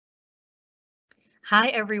Hi,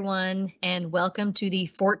 everyone, and welcome to the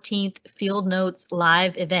 14th Field Notes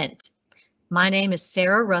live event. My name is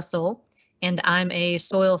Sara Russell, and I'm a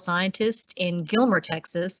soil scientist in Gilmer,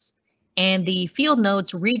 Texas, and the Field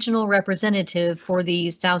Notes regional representative for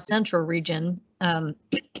the South Central region. And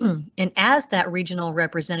as that regional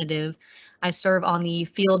representative, I serve on the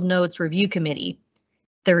Field Notes Review Committee.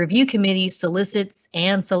 The Review Committee solicits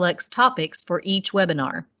and selects topics for each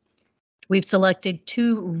webinar. We've selected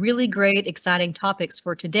two really great, exciting topics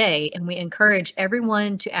for today, and we encourage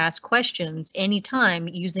everyone to ask questions anytime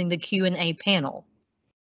using the Q&A panel.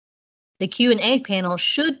 The Q&A panel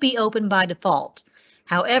should be open by default.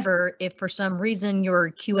 However, if for some reason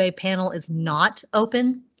your QA panel is not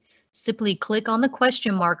open, simply click on the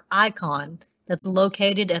question mark icon that's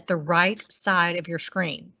located at the right side of your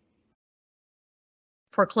screen.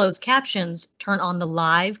 For closed captions, turn on the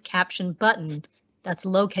live caption button that's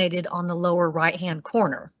located on the lower right-hand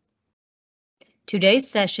corner. Today's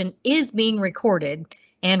session is being recorded,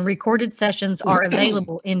 and recorded sessions are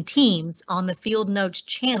available in Teams on the Field Notes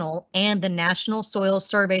channel and the National Soil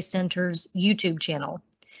Survey Center's YouTube channel.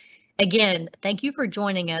 Again, thank you for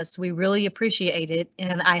joining us. We really appreciate it,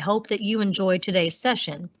 and I hope that you enjoy today's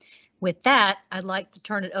session. With that, I'd like to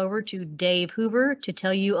turn it over to Dave Hoover to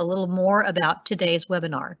tell you a little more about today's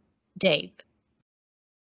webinar. Dave.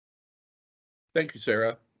 Thank you,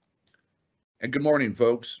 Sara. And good morning,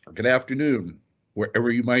 folks, or good afternoon, wherever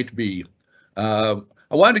you might be. I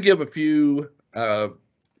wanted to give a few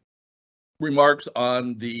remarks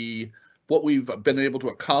on what we've been able to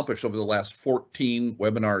accomplish over the last 14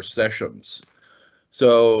 webinar sessions.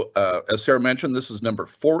 So, as Sara mentioned, this is number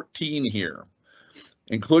 14 here.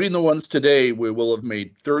 Including the ones today, we will have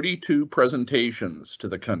made 32 presentations to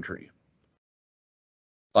the country.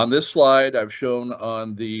 On this slide, I've shown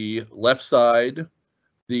on the left side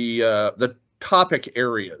the topic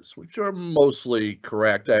areas, which are mostly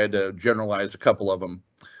correct. I had to generalize a couple of them.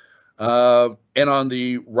 And on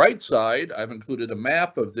the right side, I've included a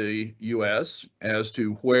map of the U.S. as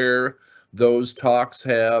to where those talks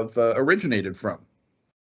have originated from.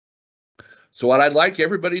 So what I'd like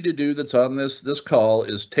everybody to do that's on this call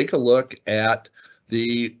is take a look at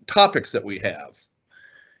the topics that we have.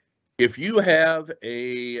 If you have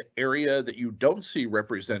an area that you don't see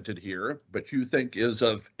represented here, but you think is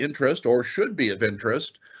of interest or should be of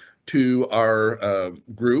interest to our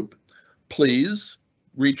group, please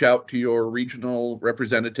reach out to your regional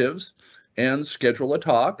representatives and schedule a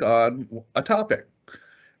talk on a topic.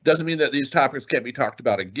 Doesn't mean that these topics can't be talked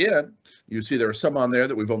about again. You see there are some on there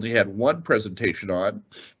that we've only had one presentation on,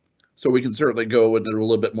 so we can certainly go into a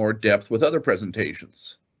little bit more depth with other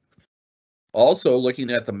presentations. Also,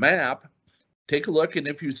 looking at the map, take a look, and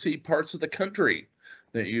if you see parts of the country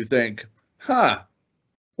that you think,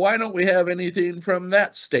 why don't we have anything from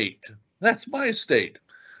that state? That's my state.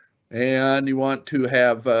 And you want to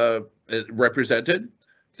have it represented,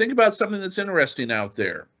 think about something that's interesting out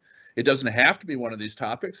there. It doesn't have to be one of these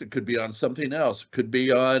topics. It could be on something else. It could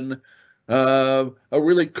be on a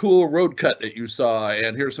really cool road cut that you saw,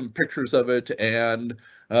 and here's some pictures of it, and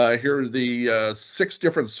here are the 6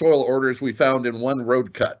 different soil orders we found in one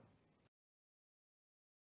road cut.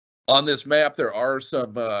 On this map, there are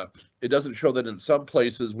some, it doesn't show that in some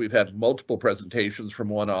places we've had multiple presentations from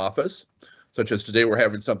one office, such as today we're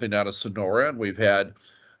having something out of Sonora, and we've had,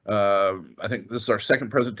 I think this is our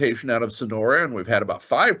second presentation out of Sonora, and we've had about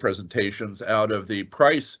 5 presentations out of the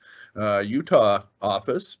Price, Utah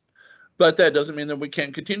office. But that doesn't mean that we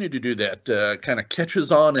can't continue to do that. Kind of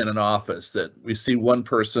catches on in an office that we see one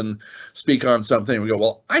person speak on something, and we go,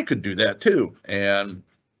 well, I could do that too. And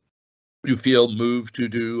you feel moved to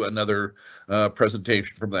do another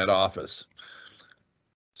presentation from that office.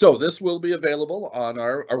 So this will be available on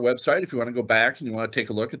our website if you want to go back and you want to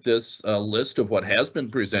take a look at this list of what has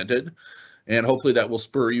been presented. And hopefully that will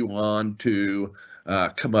spur you on to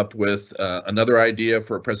come up with another idea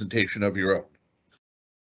for a presentation of your own.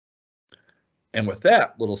 And with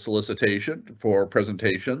that little solicitation for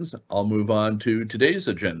presentations, I'll move on to today's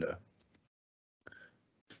agenda.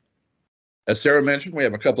 As Sara mentioned, we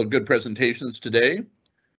have a couple of good presentations today.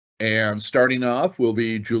 And starting off will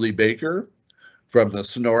be Julie Baker from the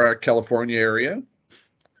Sonora, California area.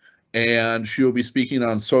 And she will be speaking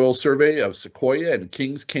on soil survey of Sequoia and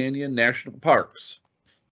Kings Canyon National Parks.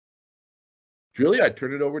 Julie, I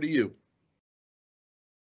turn it over to you.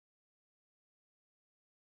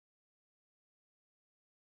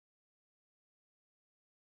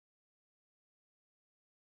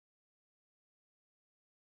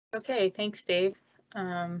 Okay, thanks, Dave.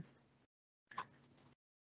 I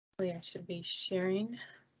should be sharing.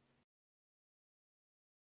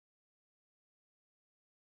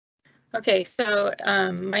 Okay, so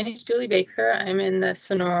my name is Julie Baker. I'm in the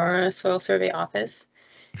Sonora Soil Survey office.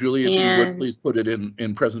 Julie, if you would And- please put it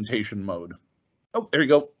in presentation mode. Oh, there you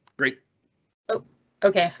go. Great. Oh,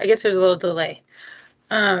 okay. I guess there's a little delay.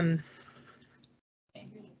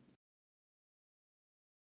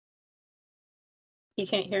 You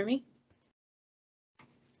can't hear me?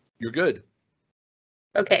 You're good.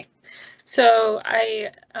 Okay, so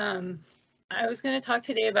I was going to talk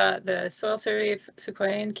today about the soil survey of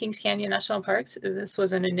Sequoia and Kings Canyon National Parks. This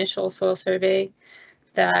was an initial soil survey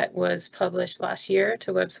that was published last year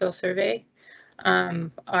to Web Soil Survey.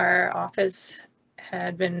 Our office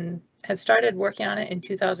had started working on it in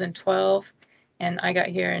 2012, and I got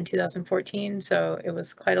here in 2014, so it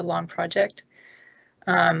was quite a long project.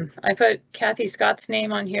 I put Kathy Scott's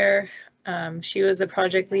name on here. She was the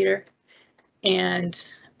project leader, and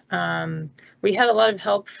we had a lot of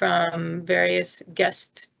help from various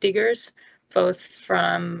guest diggers, both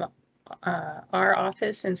from our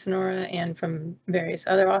office in Sonora and from various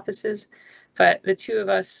other offices. But the two of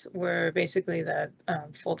us were basically the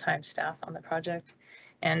full-time staff on the project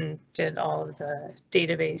and did all of the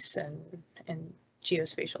database and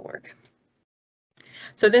geospatial work.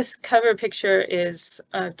 So this cover picture is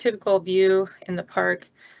a typical view in the park.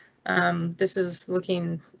 This is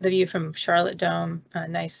the view from Charlotte Dome, a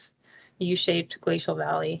nice U-shaped glacial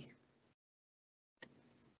valley.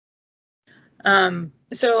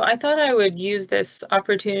 So I thought I would use this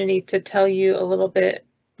opportunity to tell you a little bit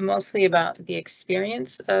mostly about the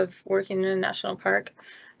experience of working in a national park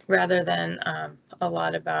rather than a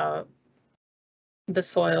lot about the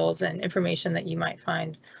soils and information that you might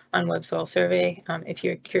find on Web Soil Survey. If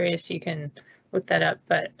you're curious, you can look that up,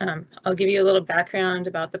 but I'll give you a little background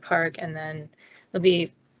about the park, and then it'll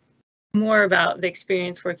be more about the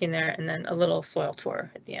experience working there, and then a little soil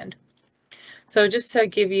tour at the end. So just to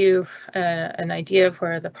give you an idea of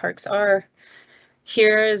where the parks are,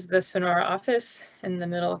 here is the Sonora office in the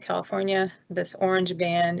middle of California. This orange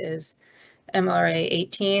band is MLRA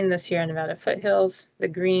 18, the Sierra Nevada foothills. The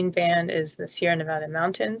green band is the Sierra Nevada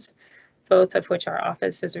mountains, both of which our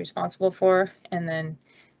office is responsible for. And then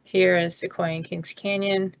here is Sequoia and Kings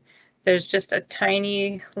Canyon. There's just a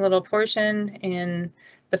tiny little portion in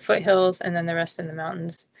the foothills and then the rest in the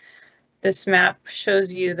mountains. This map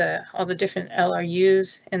shows you all the different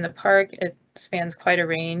LRUs in the park. It spans quite a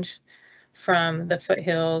range from the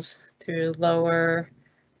foothills through lower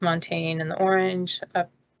montane in the orange,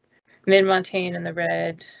 up mid-montane in the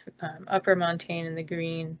red, upper montane in the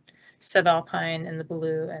green, subalpine in the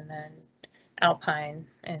blue, and then alpine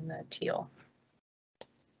in the teal.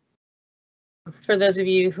 For those of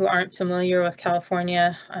you who aren't familiar with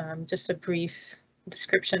California, just a brief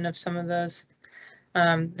description of some of those.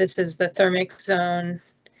 This is the thermic zone,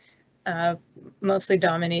 mostly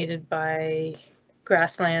dominated by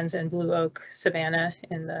grasslands and blue oak savanna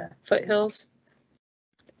in the foothills.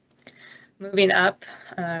 Moving up,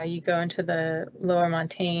 you go into the lower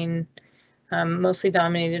montane, mostly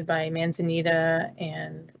dominated by manzanita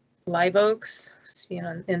and live oaks,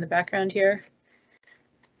 seen in the background here.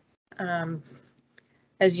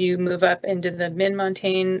 As you move up into the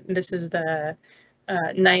mid-montane, this is the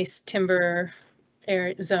nice timber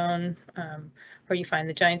zone where you find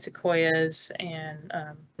the giant sequoias and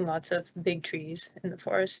lots of big trees in the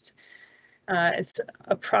forest. It's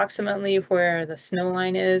approximately where the snow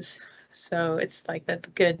line is, so it's like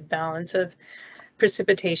that good balance of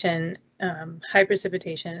precipitation, high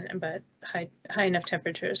precipitation, but high enough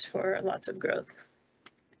temperatures for lots of growth.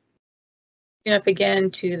 Up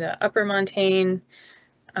again to the upper montane,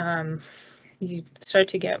 you start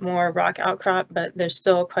to get more rock outcrop, but there's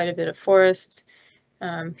still quite a bit of forest.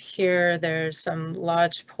 Here there's some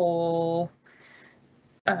lodgepole,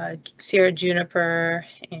 Sierra juniper,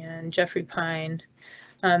 and Jeffrey pine.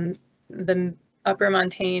 The upper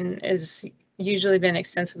montane is usually been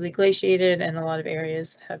extensively glaciated, and a lot of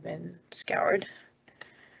areas have been scoured.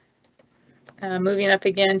 Moving up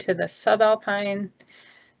again to the subalpine,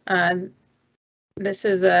 this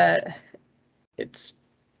is it's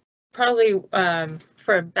probably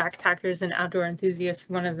for backpackers and outdoor enthusiasts,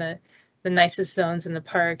 one of the nicest zones in the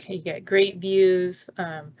park. You get great views,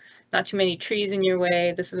 not too many trees in your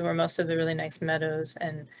way. This is where most of the really nice meadows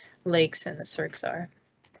and lakes and the cirques are.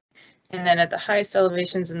 And then at the highest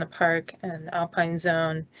elevations in the park and the alpine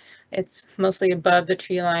zone, it's mostly above the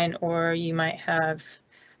tree line, or you might have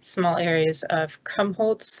small areas of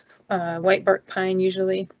Krumholtz, white bark pine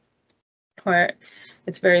usually, where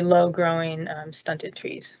it's very low growing stunted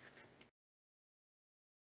trees.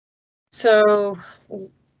 So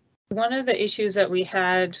one of the issues that we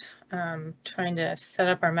had trying to set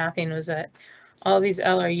up our mapping was that all these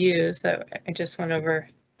LRUs that I just went over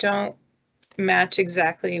don't match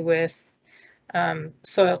exactly with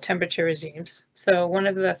soil temperature regimes. So one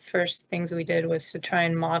of the first things we did was to try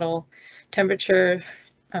and model temperature,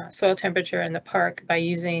 soil temperature in the park by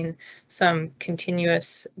using some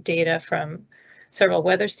continuous data from several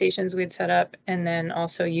weather stations we'd set up, and then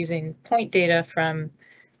also using point data from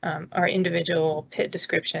our individual pit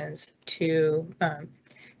descriptions to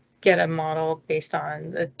get a model based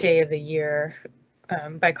on the day of the year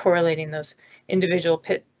by correlating those individual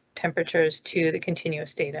pit temperatures to the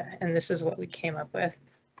continuous data. And this is what we came up with.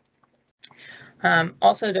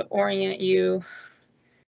 Also, to orient you,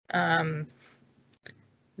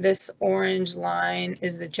 this orange line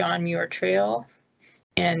is the John Muir Trail,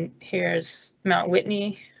 and here's Mount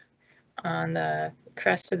Whitney on the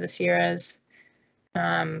crest of the Sierras.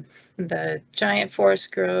 The Giant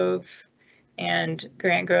Forest Grove and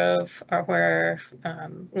Grant Grove are where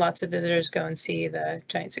lots of visitors go and see the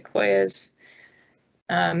giant sequoias.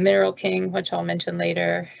 Mineral King, which I'll mention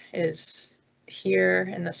later, is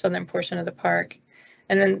here in the southern portion of the park.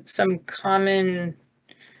 And then some common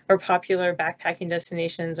or popular backpacking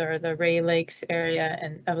destinations are the Ray Lakes area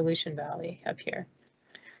and Evolution Valley up here.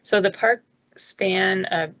 So the park span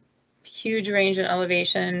a huge range in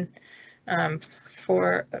elevation,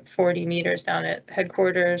 for 40 meters down at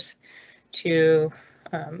headquarters to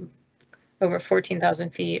over 14,000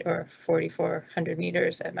 feet or 4,400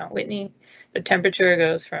 meters at Mount Whitney. The temperature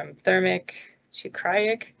goes from thermic to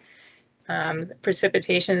cryic.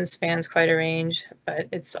 Precipitation spans quite a range, but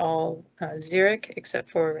it's all xeric except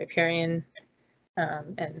for riparian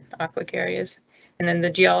and aquic areas. And then the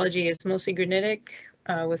geology is mostly granitic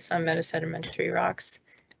with some metasedimentary rocks.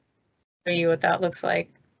 I'll show you what that looks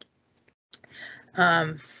like.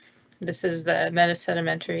 This is the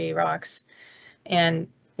metasedimentary rocks. And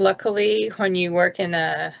luckily, when you work in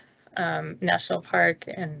a national park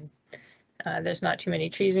and there's not too many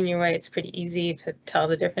trees in your way, it's pretty easy to tell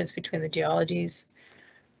the difference between the geologies.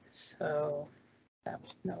 So that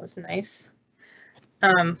was nice.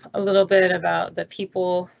 A little bit about the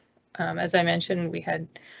people. As I mentioned, we had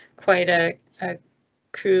quite a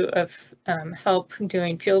crew of help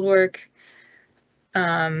doing field work.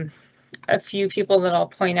 A few people that I'll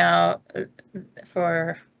point out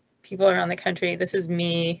for people around the country. This is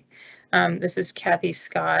me. This is Kathy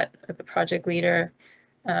Scott, the project leader.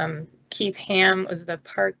 Keith Ham was the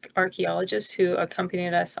park archaeologist who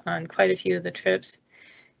accompanied us on quite a few of the trips.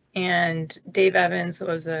 And Dave Evans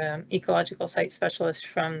was an ecological site specialist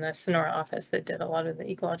from the Sonora office that did a lot of the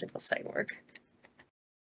ecological site work.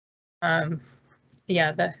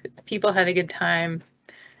 Yeah, the people had a good time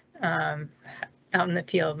out in the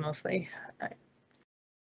field mostly.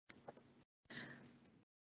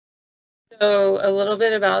 So a little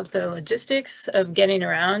bit about the logistics of getting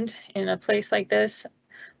around in a place like this.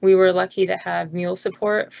 We were lucky to have mule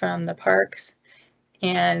support from the parks,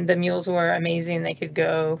 and the mules were amazing. They could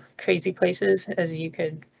go crazy places, as you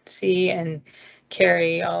could see, and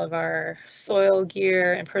carry all of our soil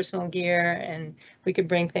gear and personal gear, and we could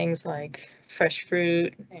bring things like fresh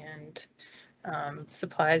fruit and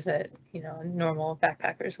supplies that normal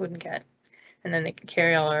backpackers wouldn't get. And then they could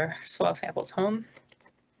carry all our soil samples home.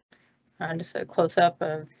 Just a close-up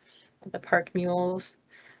of the park mules.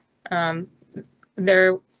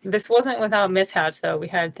 This wasn't without mishaps, though. We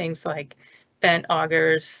had things like bent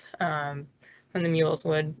augers when the mules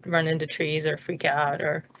would run into trees or freak out,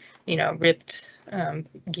 or ripped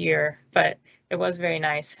gear. But it was very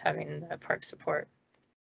nice having the park support.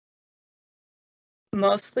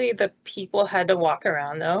 Mostly the people had to walk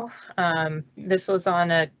around, though. This was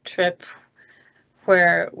on a trip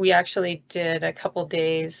where we actually did a couple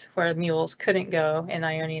days where mules couldn't go in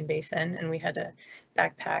Ionian Basin, and we had to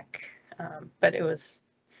backpack, but it was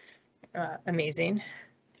amazing.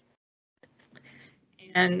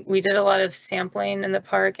 And we did a lot of sampling in the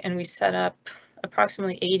park, and we set up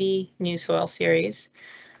approximately 80 new soil series.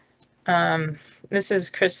 This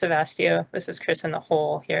is Chris Savastio. This is Chris in the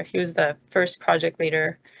hole here. He was the first project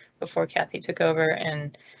leader before Kathy took over,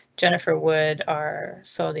 and Jennifer Wood, our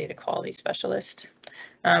soil data quality specialist.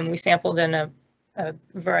 We sampled in a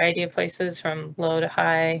variety of places from low to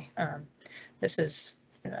high. This is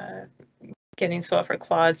getting soil for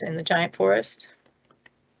clods in the giant forest.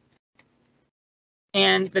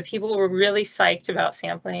 And the people were really psyched about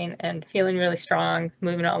sampling and feeling really strong,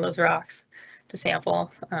 moving all those rocks to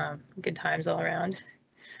sample. Good times all around.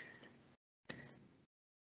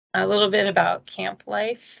 A little bit about camp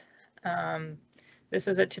life. This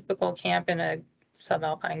is a typical camp in a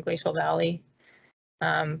subalpine glacial valley.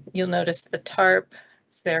 You'll notice the tarp.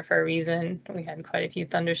 It's there for a reason. We had quite a few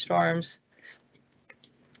thunderstorms.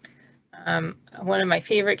 One of my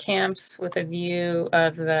favorite camps with a view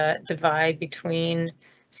of the divide between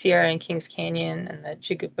Sierra and Kings Canyon and the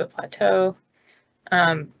Chigupa Plateau.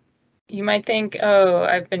 You might think, oh,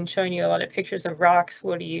 I've been showing you a lot of pictures of rocks.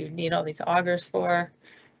 What do you need all these augers for?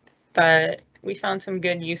 But we found some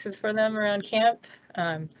good uses for them around camp.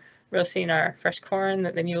 Roasting our fresh corn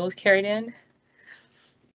that the mules carried in.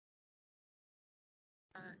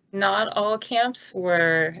 Not all camps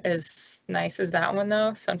were as nice as that one,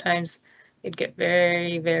 though. Sometimes it'd get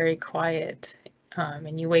very, very quiet,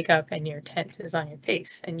 and you wake up and your tent is on your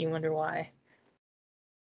face and you wonder why.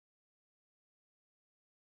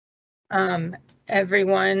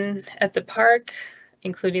 Everyone at the park,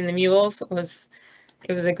 including the mules, it was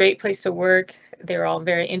a great place to work. They were all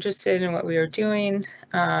very interested in what we were doing.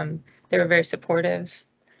 They were very supportive.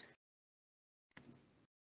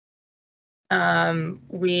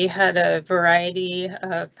 We had a variety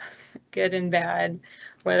of good and bad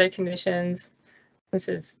weather conditions. This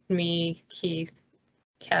is me, Keith,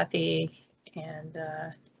 Kathy, and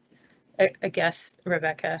a guest,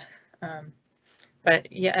 Rebecca.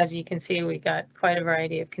 But yeah, as you can see, we got quite a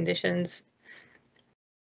variety of conditions.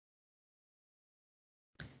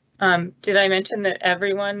 Did I mention that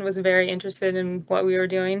everyone was very interested in what we were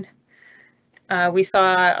doing? We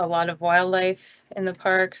saw a lot of wildlife in the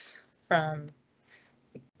parks, from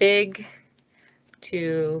big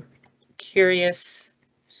to curious,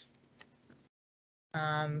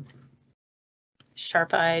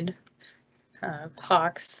 sharp-eyed,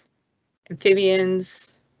 hawks,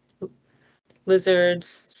 amphibians,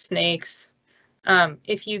 lizards, snakes.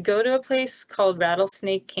 If you go to a place called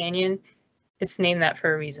Rattlesnake Canyon, it's named that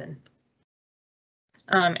for a reason.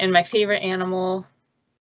 And my favorite animal,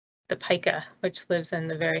 the pika, which lives in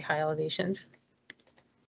the very high elevations.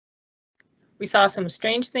 We saw some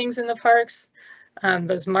strange things in the parks.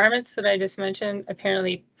 Those marmots that I just mentioned,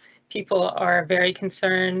 apparently people are very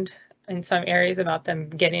concerned in some areas about them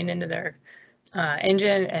getting into their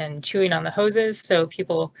engine and chewing on the hoses. So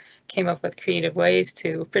people came up with creative ways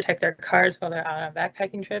to protect their cars while they're out on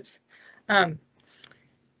backpacking trips. I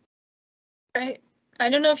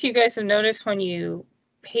don't know if you guys have noticed, when you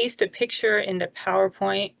paste a picture into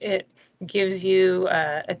PowerPoint, it gives you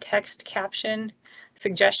a text caption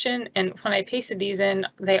suggestion. And when I pasted these in,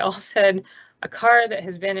 they all said a car that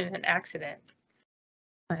has been in an accident.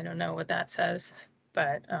 I don't know what that says,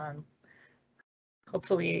 but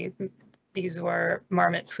hopefully these were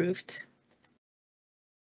marmot proofed.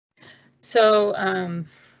 So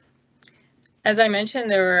as I mentioned,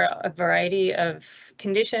 there were a variety of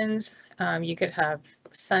conditions. You could have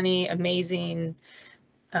sunny, amazing,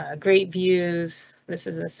 great views. This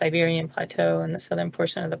is the Siberian Plateau in the southern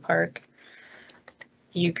portion of the park.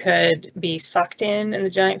 You could be sucked in the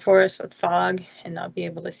giant forest with fog and not be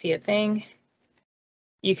able to see a thing.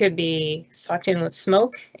 You could be sucked in with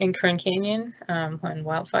smoke in Kern Canyon when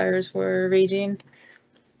wildfires were raging.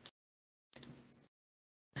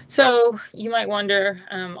 So you might wonder,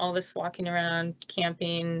 all this walking around,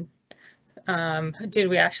 camping, did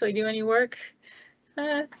we actually do any work?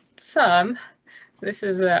 Some. This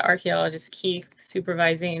is the archaeologist Keith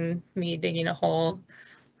supervising me digging a hole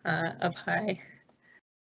up high.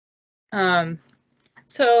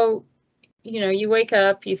 So, you know, you wake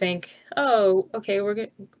up, you think, oh, okay, we're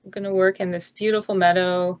going to work in this beautiful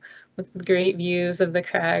meadow with great views of the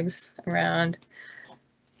crags around.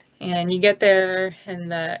 And you get there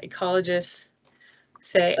and the ecologists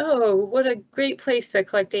say, oh, what a great place to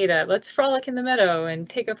collect data. Let's frolic in the meadow and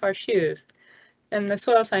take off our shoes. And the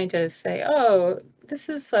soil scientists say, oh, this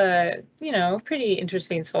is you know, pretty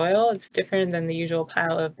interesting soil. It's different than the usual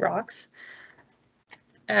pile of rocks.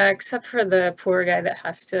 Except for the poor guy that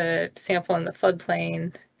has to sample in the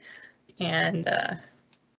floodplain. And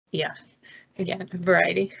yeah, again,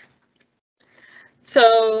 variety.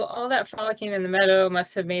 So all that frolicking in the meadow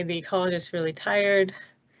must have made the ecologists really tired.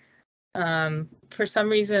 For some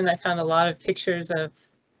reason, I found a lot of pictures of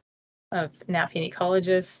napping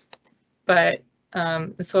ecologists, but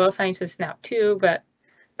the soil scientists nap too, but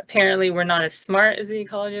apparently we're not as smart as the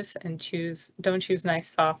ecologists and don't choose nice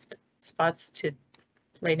soft spots to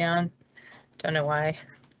lay down. Don't know why.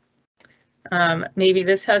 Maybe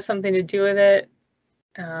this has something to do with it.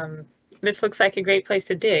 This looks like a great place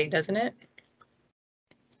to dig, doesn't it?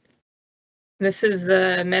 This is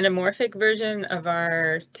the metamorphic version of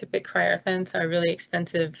our typic cryoarthents, our really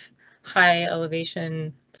extensive high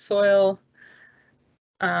elevation soil.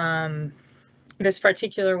 This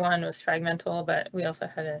particular one was fragmental, but we also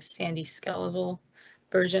had a sandy skeletal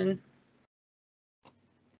version.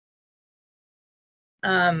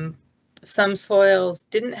 Some soils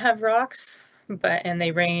didn't have rocks, and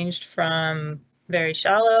they ranged from very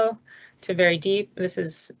shallow to very deep. This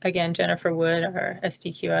is, again, Jennifer Wood, our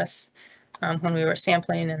SDQS, when we were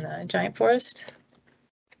sampling in the giant forest.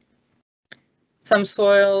 Some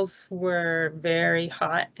soils were very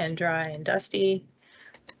hot and dry and dusty.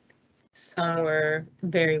 Some were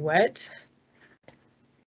very wet.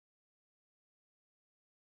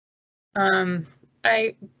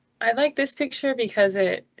 I like this picture because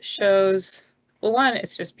it shows, well, one,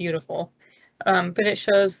 it's just beautiful, but it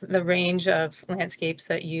shows the range of landscapes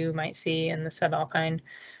that you might see in the subalpine,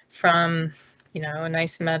 from, you know, a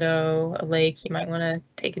nice meadow, a lake you might want to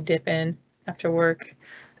take a dip in after work,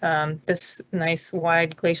 this nice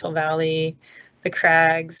wide glacial valley, the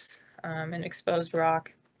crags, and exposed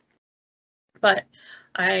rock. But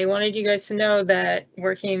I wanted you guys to know that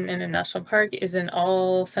working in a national park isn't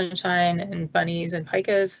all sunshine and bunnies and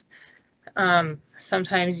pikas.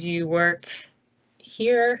 Sometimes you work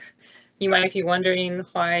here. You might be wondering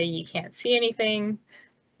why you can't see anything.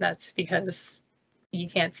 That's because you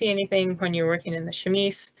can't see anything when you're working in the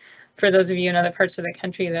chamise. For those of you in other parts of the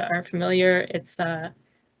country that aren't familiar, it's a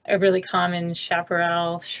really common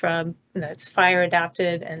chaparral shrub that's fire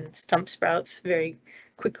adapted and stump sprouts very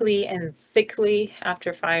quickly and thickly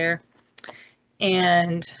after fire.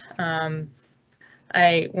 And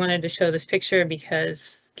I wanted to show this picture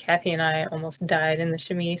because Kathy and I almost died in the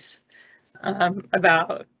chamise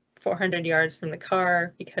about 400 yards from the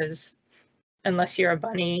car, because unless you're a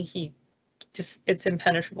bunny, it's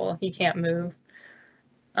impenetrable. He can't move.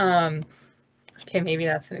 Okay, maybe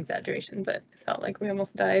that's an exaggeration, but it felt like we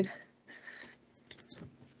almost died.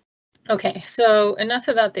 Okay, so enough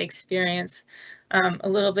about the experience. A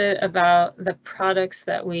little bit about the products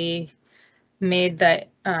that we made that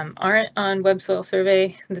aren't on Web Soil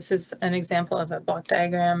Survey. This is an example of a block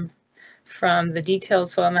diagram from the detailed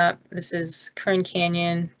soil map. This is Kern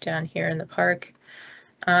Canyon down here in the park.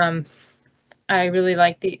 I really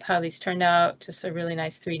like how these turned out, just a really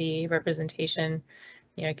nice 3D representation.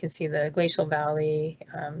 You know, you can see the glacial valley,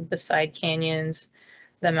 the side canyons,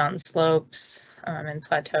 the mountain slopes, and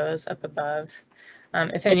plateaus up above.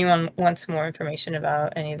 If anyone wants more information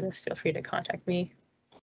about any of this, feel free to contact me.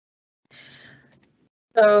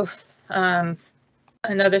 So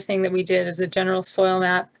another thing that we did is a general soil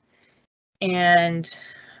map, and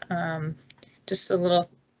just a little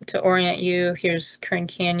to orient you, here's Kern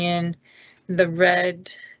Canyon. The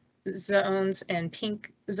red zones and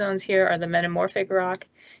pink zones here are the metamorphic rock,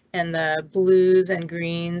 and the blues and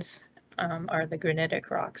greens are the granitic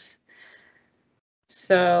rocks.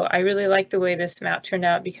 So I really like the way this map turned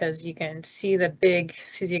out because you can see the big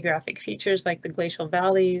physiographic features like the glacial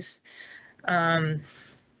valleys and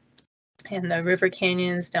the river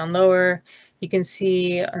canyons down lower. You can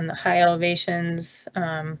see on the high elevations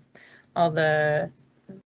all the,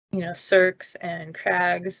 you know, cirques and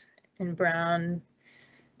crags in brown.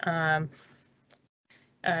 You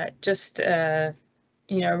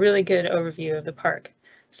know, a really good overview of the park.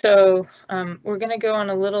 So we're going to go on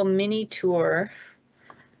a little mini tour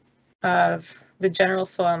of the general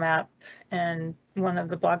soil map and one of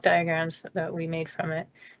the block diagrams that we made from it.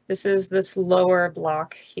 This is this lower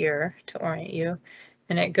block here to orient you,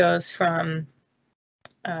 and it goes from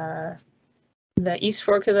the East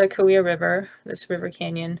Fork of the Cahuilla River, this river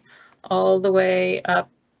canyon, all the way up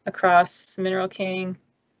across Mineral King,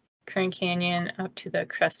 Kern Canyon, up to the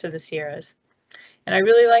crest of the Sierras. And I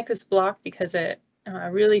really like this block because it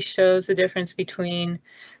really shows the difference between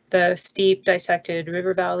the steep dissected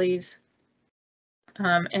river valleys,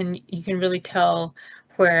 and you can really tell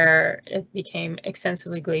where it became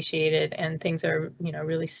extensively glaciated and things are, you know,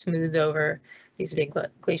 really smoothed over these big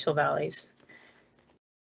glacial valleys.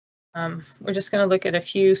 We're just going to look at a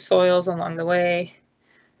few soils along the way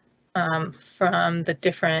from the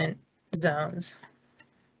different zones.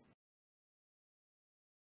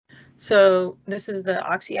 So this is the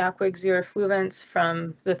oxyaquig xerofluvians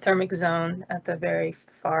from the thermic zone at the very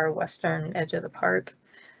far western edge of the park.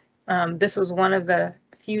 This was one of the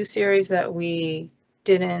few series that we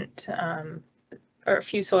didn't, or a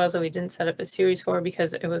few soils that we didn't set up a series for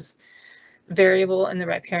because it was variable in the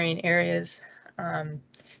riparian areas.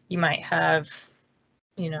 You might have,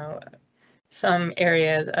 you know, some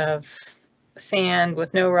areas of sand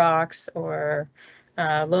with no rocks, or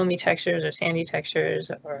loamy textures or sandy textures,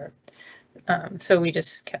 or so we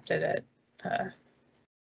just kept it at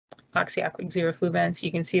oxyaquig xerofluvians.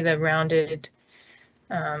 You can see the rounded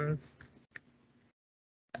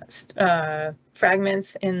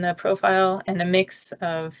fragments in the profile and a mix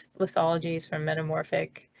of lithologies from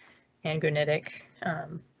metamorphic and granitic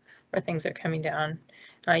where things are coming down.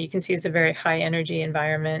 You can see it's a very high energy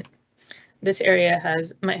environment. This area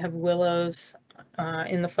might have willows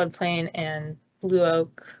in the floodplain and blue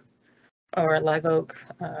oak or live oak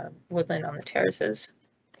woodland on the terraces.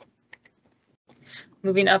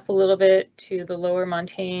 Moving up a little bit to the lower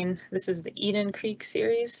montane, this is the Eden Creek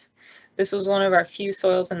series. This was one of our few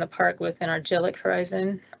soils in the park with an argillic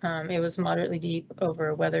horizon. It was moderately deep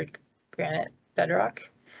over weathered granite bedrock.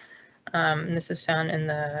 And this is found in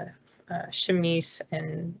the Chemise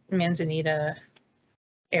and Manzanita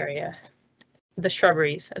area, the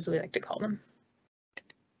shrubberies, as we like to call them.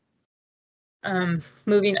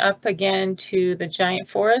 Moving up again to the giant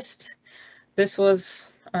forest. This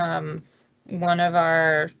was one of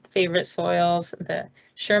our favorite soils, the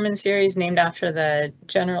Sherman series, named after the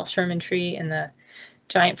General Sherman tree in the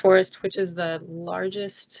giant forest, which is the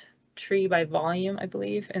largest tree by volume, I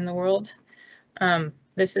believe, in the world.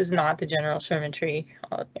 This is not the General Sherman tree,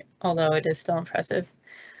 although it is still impressive.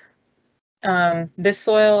 This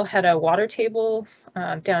soil had a water table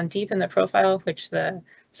down deep in the profile, which the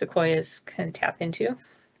sequoias can tap into.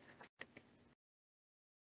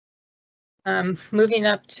 Moving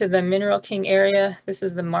up to the Mineral King area, this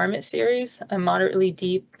is the Marmot series, a moderately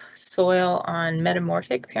deep soil on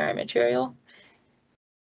metamorphic parent material.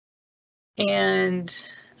 And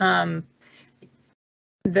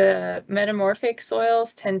the metamorphic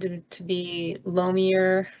soils tend to be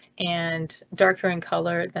loamier and darker in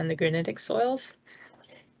color than the granitic soils.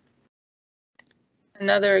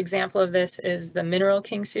 Another example of this is the Mineral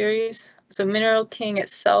King series. So Mineral King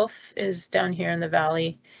itself is down here in the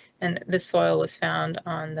valley, and this soil was found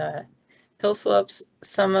on the hill slopes.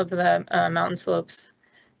 Some of the mountain slopes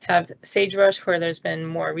have sagebrush where there's been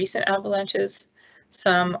more recent avalanches.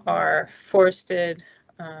 Some are forested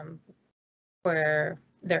where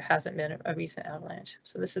there hasn't been a recent avalanche.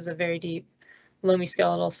 So this is a very deep loamy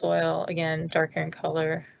skeletal soil, again, darker in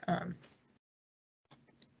color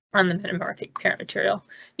on the metamorphic parent material.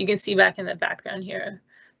 You can see back in the background here,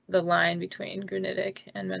 the line between granitic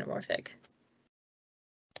and metamorphic.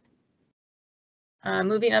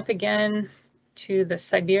 Moving up again to the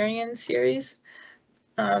Siberian series.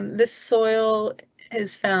 This soil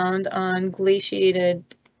is found on glaciated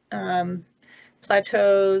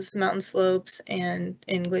plateaus, mountain slopes, and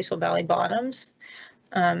in glacial valley bottoms.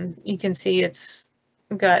 You can see it's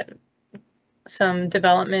got some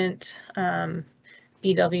development,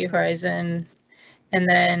 BW horizon, and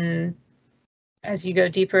then as you go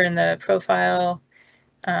deeper in the profile,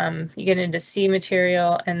 you get into sea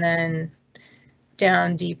material, and then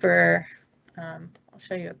down deeper, I'll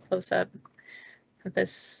show you a close-up of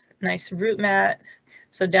this nice root mat.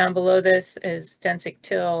 So down below this is densic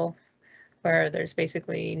till, where there's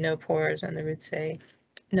basically no pores and the roots say,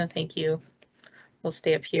 no thank you, we'll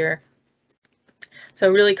stay up here.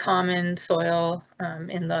 So really common soil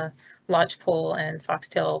in the lodgepole and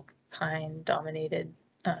foxtail pine dominated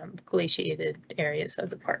glaciated areas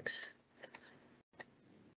of the parks.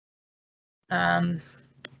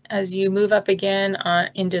 As you move up again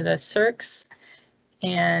into the cirques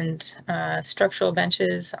and structural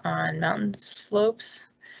benches on mountain slopes,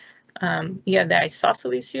 you have the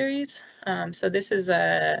isosceles series. So this is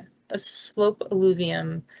a slope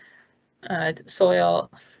alluvium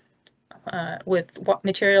soil with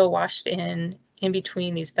material washed in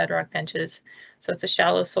between these bedrock benches. So it's a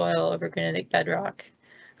shallow soil over granitic bedrock.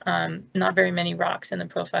 Not very many rocks in the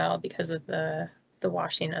profile because of the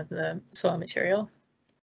washing of the soil material.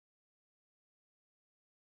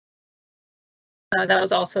 That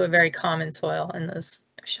was also a very common soil in those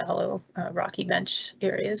shallow rocky bench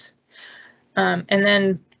areas. And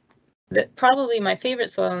then probably my favorite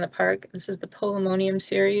soil in the park, this is the Polemonium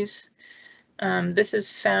series. This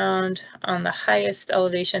is found on the highest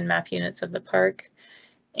elevation map units of the park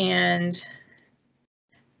and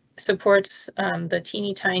supports the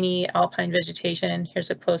teeny tiny alpine vegetation.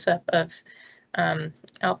 Here's a close-up of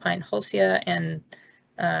alpine hulsea and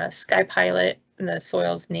sky pilot, the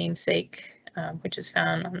soil's namesake, which is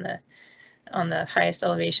found on the highest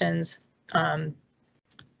elevations.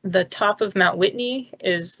 The top of Mount Whitney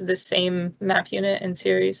is the same map unit and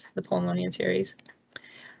series, the Polemonium series.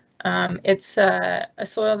 It's a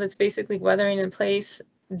soil that's basically weathering in place.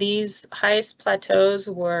 These highest plateaus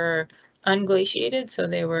were unglaciated, so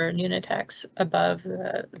they were nunataks above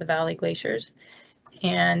the valley glaciers.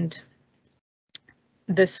 And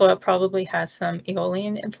this soil probably has some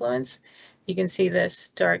Aeolian influence. You can see this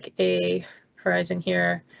dark A horizon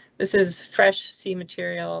here. This is fresh sea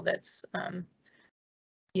material that's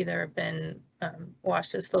either been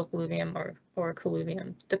washed as slope alluvium or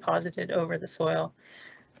colluvium deposited over the soil.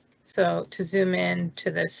 So to zoom in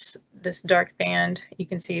to this dark band, you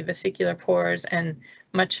can see vesicular pores and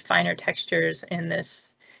much finer textures in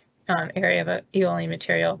this area of Aeolian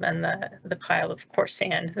material than the pile of coarse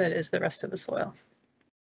sand that is the rest of the soil.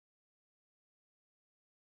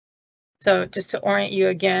 So just to orient you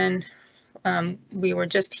again, we were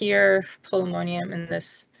just here, Polemonium in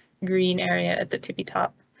this green area at the tippy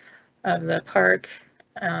top of the park.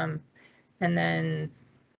 And then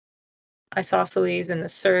isosceles in the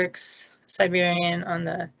cirques, Siberian on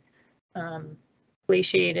the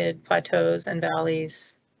glaciated plateaus and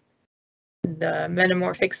valleys, the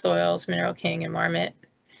metamorphic soils, Mineral King and Marmot,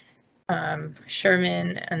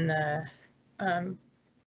 Sherman and the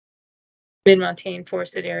mid-montane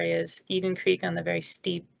forested areas, Eden Creek on the very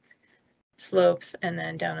steep slopes, and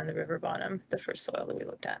then down on the river bottom, the first soil that we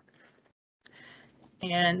looked at.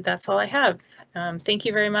 And that's all I have. Thank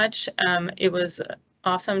you very much. It was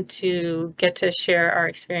awesome to get to share our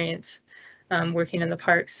experience working in the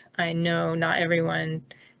parks. I know not everyone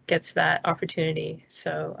gets that opportunity,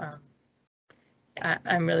 so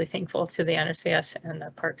I'm really thankful to the NRCS and the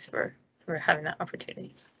parks for having that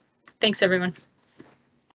opportunity. Thanks, everyone.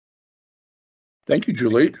 Thank you,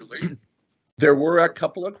 Julie. There were a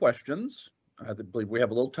couple of questions. I believe we have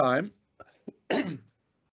a little time.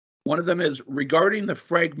 One of them is regarding the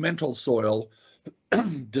fragmental soil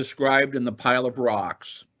described in the pile of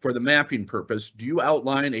rocks. For the mapping purpose, do you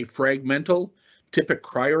outline a fragmental typic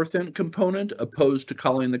cryothin component opposed to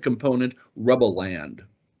calling the component rubble land?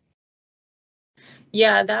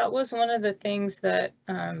 Yeah, that was one of the things that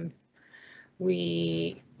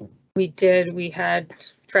we did. We had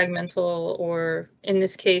fragmental, or in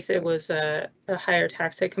this case, it was a higher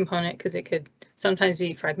taxite component because it could sometimes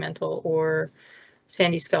be fragmental or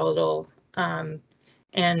sandy skeletal.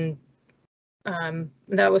 And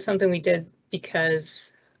that was something we did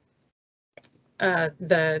because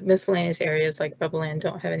the miscellaneous areas like rubble land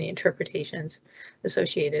don't have any interpretations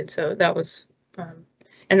associated. So that was,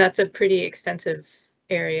 and that's a pretty extensive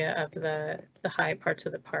area of the high parts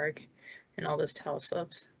of the park and all those talus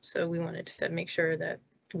slopes. So we wanted to make sure that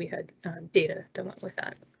we had data that went with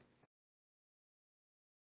that.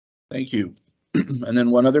 Thank you. And then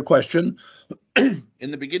one other question. In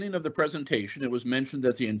the beginning of the presentation, it was mentioned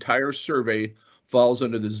that the entire survey falls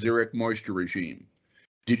under the xeric moisture regime.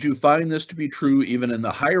 Did you find this to be true even in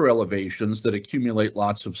the higher elevations that accumulate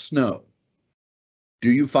lots of snow? Do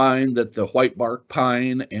you find that the whitebark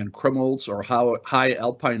pine and krummelts or high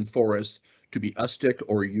alpine forests to be ustic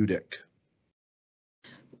or eudic?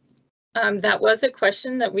 That was a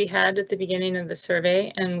question that we had at the beginning of the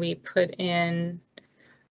survey, and we put in,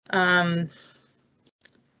 I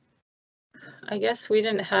guess we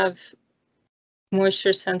didn't have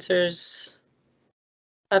moisture sensors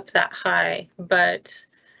up that high, but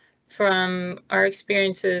from our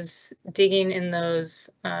experiences digging in those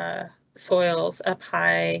soils up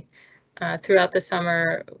high throughout the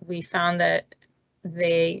summer, we found that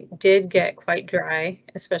they did get quite dry,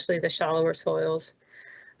 especially the shallower soils.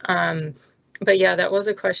 But yeah, that was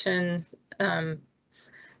a question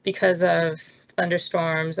because of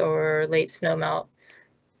thunderstorms or late snow melt.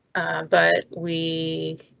 But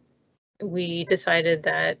we decided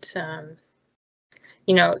that,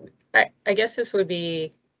 you know, I guess this would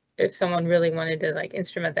be if someone really wanted to like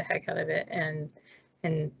instrument the heck out of it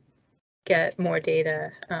and get more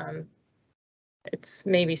data. It's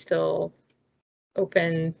maybe still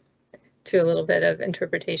open to a little bit of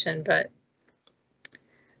interpretation, but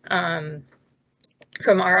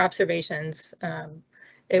from our observations,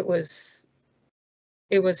 it was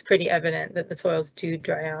pretty evident that the soils do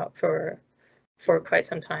dry out for quite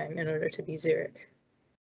some time in order to be xeric.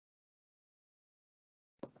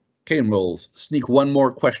 Okay, and we'll sneak one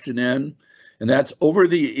more question in, and that's over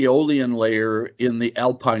the aeolian layer in the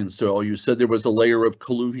alpine soil. You said there was a layer of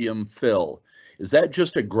colluvium fill. Is that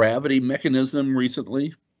just a gravity mechanism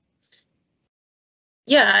recently?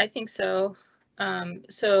 Yeah, I think so.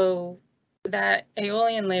 So that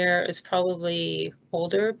aeolian layer is probably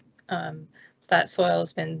older. That soil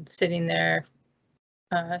has been sitting there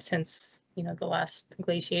since, you know, the last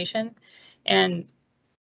glaciation, and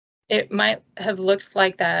it might have looked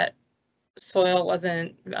like that soil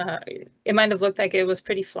wasn't, it might have looked like it was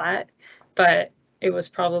pretty flat, but it was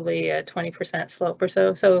probably a 20% slope or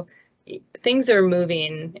so. So things are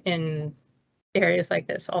moving in areas like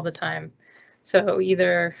this all the time. So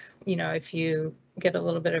either, you know, if you get a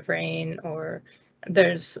little bit of rain or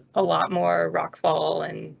there's a lot more rockfall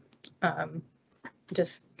and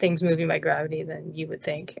just things moving by gravity than you would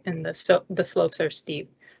think. And the slopes are steep.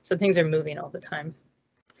 So things are moving all the time.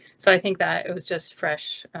 So I think that it was just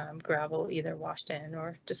fresh gravel either washed in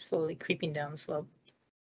or just slowly creeping down the slope.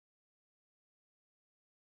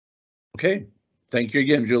 Okay, thank you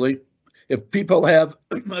again, Julie. If people have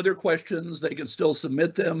other questions, they can still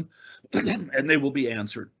submit them and they will be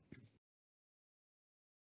answered.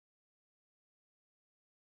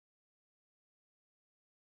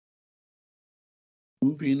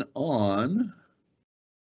 Moving on.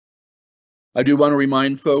 I do want to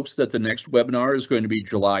remind folks that the next webinar is going to be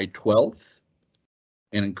July 12th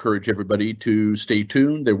and encourage everybody to stay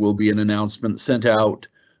tuned. There will be an announcement sent out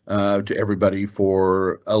to everybody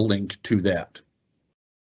for a link to that.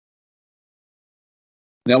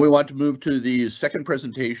 Now we want to move to the second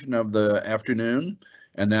presentation of the afternoon,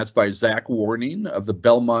 and that's by Zach Warning of the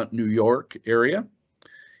Belmont, New York area.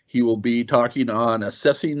 He will be talking on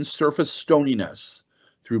assessing surface stoniness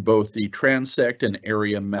through both the transect and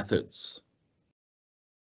area methods.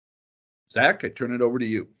 Zach, I turn it over to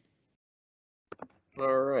you.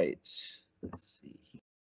 All right, let's see.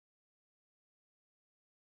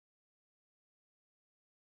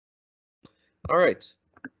 All right.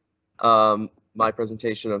 My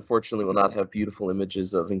presentation, unfortunately, will not have beautiful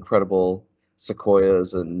images of incredible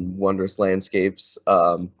sequoias and wondrous landscapes,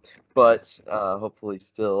 but hopefully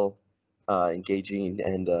still engaging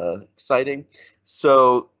and exciting.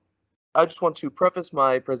 So I just want to preface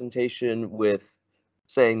my presentation with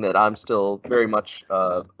saying that I'm still very much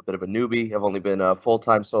a bit of a newbie. I've only been a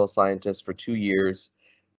full-time soil scientist for 2 years.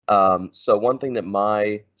 So one thing that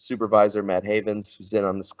my supervisor, Matt Havens, who's in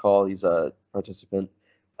on this call, he's a participant,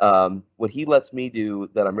 what he lets me do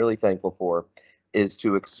that I'm really thankful for is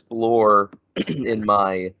to explore in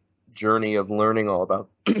my journey of learning all about,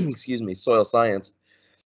 excuse me, soil science,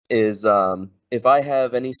 is if I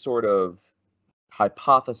have any sort of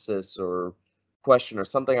hypothesis or question or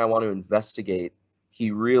something I want to investigate,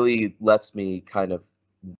 he really lets me kind of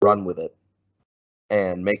run with it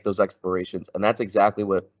and make those explorations. And that's exactly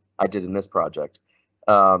what I did in this project.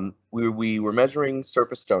 We were measuring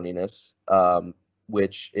surface stoniness,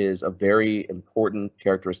 which is a very important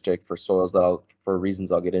characteristic for soils that for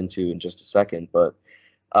reasons I'll get into in just a second. But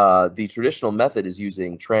the traditional method is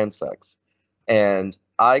using transects. And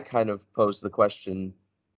I kind of posed the question,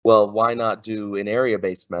 well, why not do an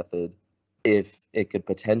area-based method if it could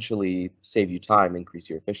potentially save you time, increase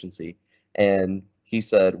your efficiency? And he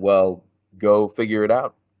said, well, go figure it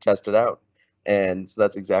out, test it out. And so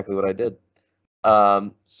that's exactly what I did.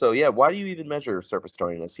 So yeah, why do you even measure surface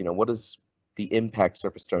stoniness? You know, what is the impact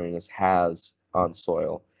surface stoniness has on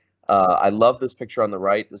soil? I love this picture on the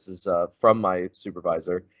right. This is from my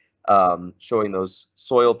supervisor, showing those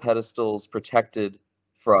soil pedestals protected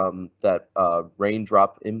from that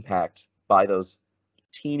raindrop impact by those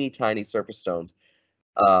teeny tiny surface stones.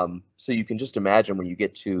 So you can just imagine when you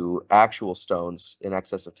get to actual stones in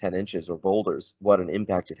excess of 10 inches or boulders, what an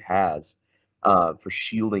impact it has for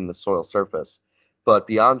shielding the soil surface. But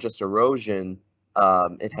beyond just erosion,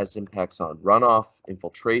 it has impacts on runoff,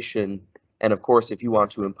 infiltration, and of course, if you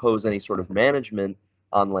want to impose any sort of management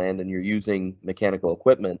on land and you're using mechanical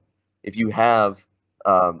equipment, if you have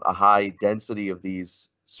a high density of these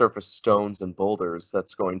surface stones and boulders,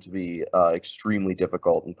 that's going to be extremely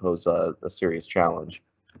difficult and pose a serious challenge.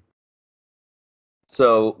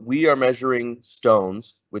 So we are measuring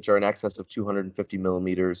stones, which are in excess of 250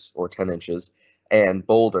 millimeters or 10 inches, and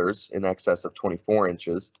boulders in excess of 24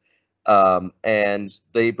 inches. And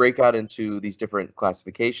they break out into these different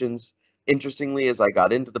classifications. Interestingly, as I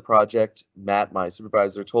got into the project, Matt, my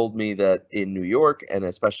supervisor, told me that in New York, and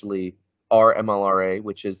especially our MLRA,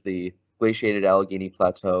 which is the Glaciated Allegheny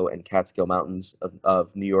Plateau and Catskill Mountains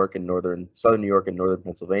of New York and southern New York and northern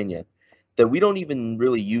Pennsylvania, that we don't even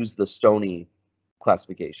really use the stony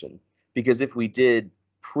classification, because if we did,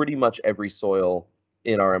 pretty much every soil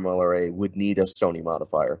in our MLRA would need a stony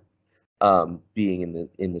modifier, being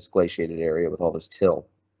in this glaciated area with all this till.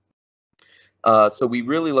 So we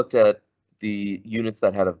really looked at the units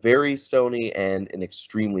that had a very stony and an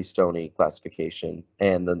extremely stony classification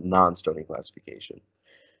and the non-stony classification.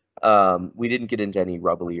 We didn't get into any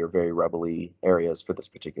rubbly or very rubbly areas for this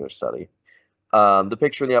particular study. The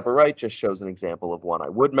picture in the upper right just shows an example of one I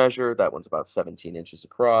would measure. That one's about 17 inches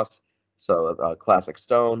across, so a classic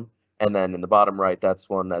stone. And then in the bottom right, that's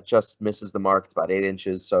one that just misses the mark. It's about 8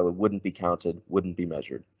 inches, so it wouldn't be counted, wouldn't be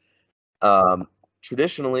measured.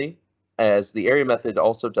 Traditionally, as the area method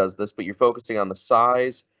also does this, but you're focusing on the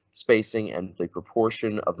size, spacing, and the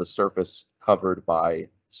proportion of the surface covered by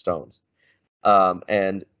stones.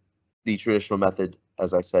 And the traditional method,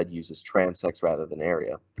 as I said, uses transects rather than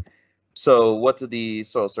area. So what do the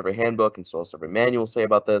Soil Survey Handbook and Soil Survey Manual say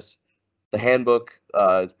about this? The handbook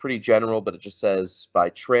is pretty general, but it just says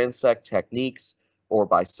by transect techniques or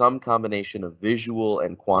by some combination of visual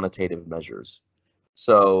and quantitative measures.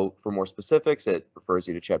 So for more specifics, it refers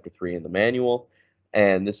you to Chapter 3 in the manual.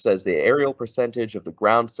 And this says the aerial percentage of the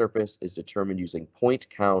ground surface is determined using point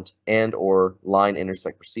count and or line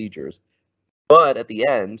intersect procedures. But at the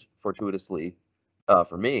end, fortuitously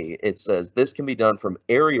for me, it says this can be done from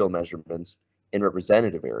aerial measurements in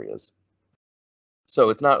representative areas. So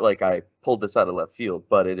it's not like I pulled this out of left field,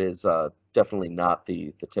 but it is definitely not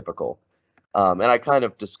the typical. And I kind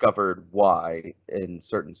of discovered why in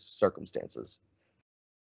certain circumstances.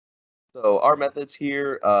 So our methods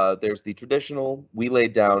here, there's the traditional. We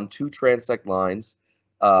laid down 2 transect lines.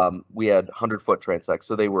 We had 100-foot transects,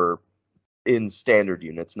 so they were in standard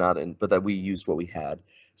units, not in, but that we used what we had.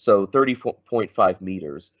 So 30.5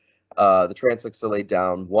 meters. The transects are laid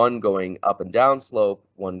down, one going up and down slope,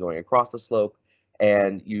 one going across the slope,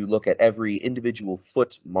 and you look at every individual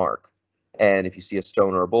foot mark. And if you see a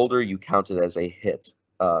stone or a boulder, you count it as a hit.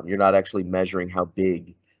 You're not actually measuring how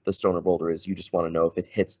big the stone or boulder is. You just want to know if it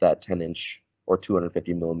hits that 10-inch or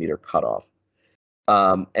 250 millimeter cutoff.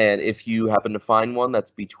 And if you happen to find one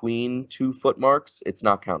that's between 2 foot marks, it's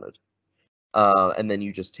not counted. And then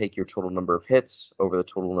you just take your total number of hits over the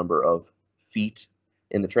total number of feet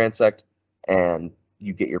in the transect, and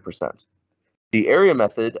you get your percent. The area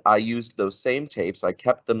method, I used those same tapes. I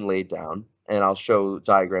kept them laid down, and I'll show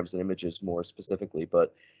diagrams and images more specifically,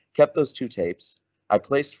 but kept those 2 tapes. I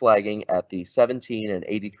placed flagging at the 17 and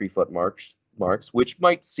 83 foot marks, which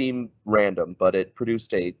might seem random, but it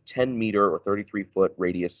produced a 10 meter or 33 foot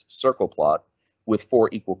radius circle plot with 4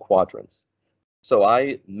 equal quadrants. So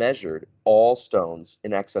I measured all stones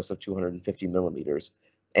in excess of 250 millimeters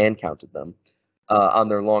and counted them on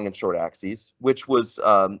their long and short axes, which was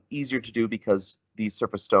easier to do because these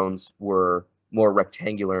surface stones were more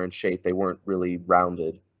rectangular in shape. They weren't really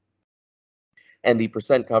rounded. And the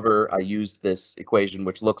percent cover, I used this equation,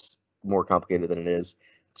 which looks more complicated than it is.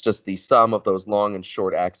 It's just the sum of those long and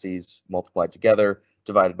short axes multiplied together,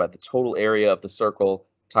 divided by the total area of the circle,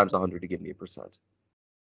 times 100 to give me a percent.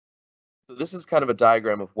 So this is kind of a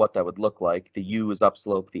diagram of what that would look like. The U is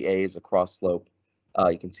upslope, the A is across slope.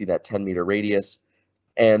 You can see that 10 meter radius.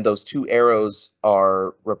 And those 2 arrows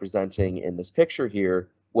are representing in this picture here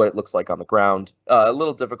what it looks like on the ground. A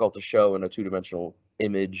little difficult to show in a 2-dimensional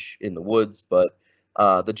image in the woods, but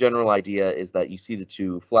the general idea is that you see the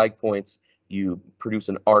 2 flag points, you produce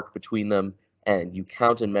an arc between them, and you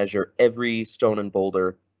count and measure every stone and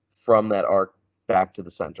boulder from that arc back to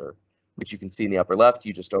the center, which you can see in the upper left.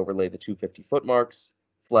 You just overlay the 250 foot marks,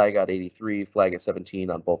 flag at 83, flag at 17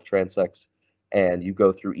 on both transects, and you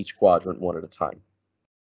go through each quadrant one at a time.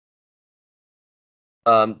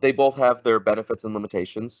 They both have their benefits and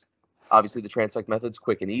limitations. Obviously, the transect method's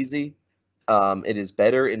quick and easy. It is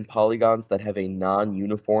better in polygons that have a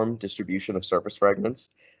non-uniform distribution of surface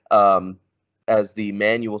fragments. As the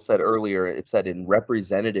manual said earlier, it said in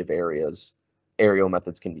representative areas, aerial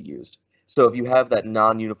methods can be used. So if you have that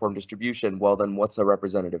non-uniform distribution, well, then what's a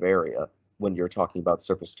representative area when you're talking about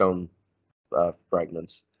surface stone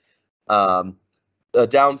fragments? The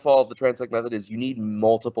downfall of the transect method is you need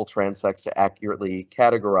multiple transects to accurately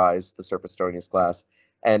categorize the surface stoniness class,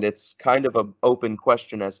 and it's kind of an open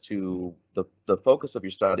question as to the focus of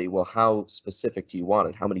your study. Well, how specific do you want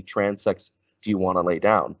it? How many transects do you want to lay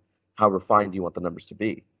down? How refined do you want the numbers to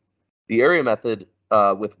be? The area method,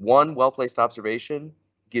 with one well-placed observation,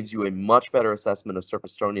 gives you a much better assessment of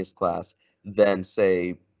surface stoniness class than,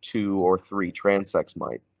 say, 2 or 3 transects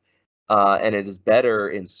might. And it is better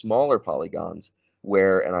in smaller polygons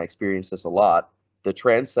where, and I experienced this a lot, the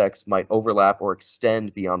transects might overlap or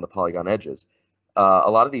extend beyond the polygon edges. A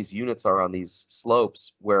lot of these units are on these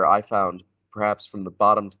slopes where I found perhaps from the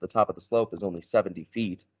bottom to the top of the slope is only 70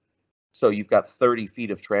 feet. So you've got 30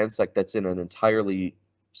 feet of transect that's in an entirely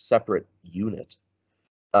separate unit.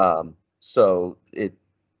 So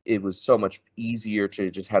it was so much easier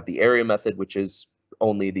to just have the area method, which is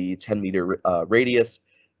only the 10 meter radius,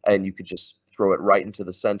 and you could just throw it right into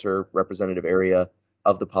the center representative area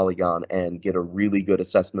of the polygon and get a really good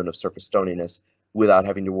assessment of surface stoniness without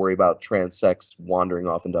having to worry about transects wandering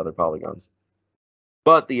off into other polygons.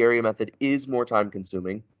 But the area method is more time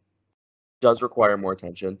consuming, does require more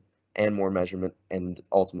attention and more measurement, and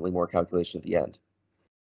ultimately more calculation at the end.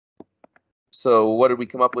 So what did we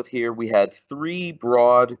come up with here? We had 3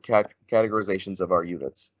 broad categorizations of our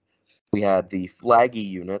units. We had the flaggy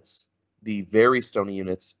units, the very stony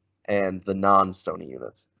units, and the non-stony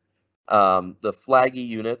units. The flaggy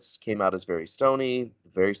units came out as very stony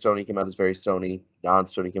came out as very stony,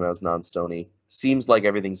 non-stony came out as non-stony. Seems like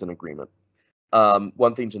everything's in agreement.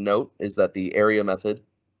 One thing to note is that the area method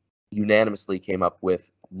unanimously came up with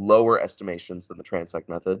lower estimations than the transect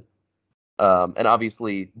method. And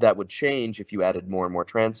obviously that would change if you added more and more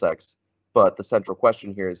transects, but the central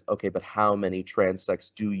question here is, okay, but how many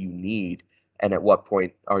transects do you need? And at what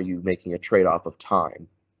point are you making a trade-off of time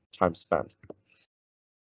spent?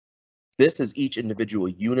 This is each individual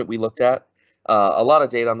unit we looked at. A lot of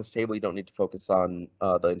data on this table. You don't need to focus on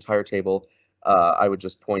the entire table. I would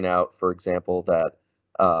just point out, for example, that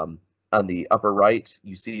on the upper right,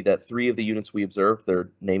 you see that 3 of the units we observed, their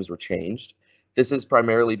names were changed. This is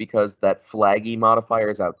primarily because that flaggy modifier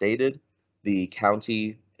is outdated. The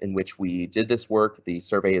county in which we did this work, the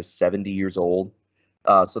survey is 70 years old.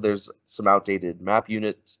 So there's some outdated map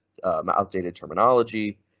units, outdated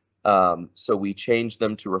terminology. So we changed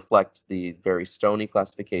them to reflect the very stony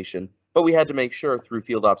classification, but we had to make sure through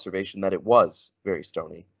field observation that it was very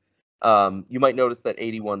stony. You might notice that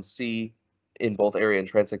 81C in both area and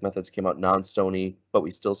transect methods came out non-stony, but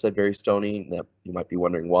we still said very stony. That you might be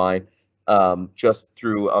wondering why. Just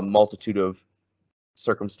through a multitude of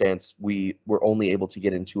circumstance, we were only able to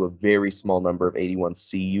get into a very small number of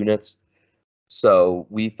 81C units. So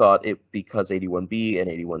we thought it, because 81B and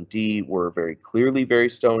 81D were very clearly very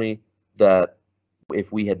stony, that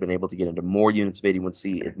if we had been able to get into more units of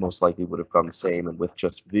 81C, it most likely would have gone the same. And with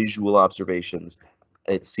just visual observations,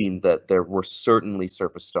 it seemed that there were certainly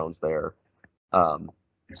surface stones there.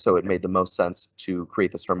 So it made the most sense to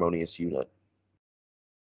create this harmonious unit.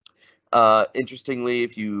 Interestingly,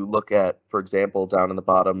 if you look at, for example, down in the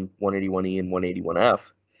bottom, 181E and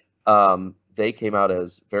 181F, they came out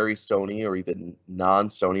as very stony or even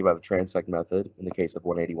non-stony by the transect method in the case of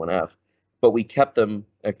 181F, but we kept them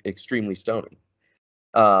extremely stony.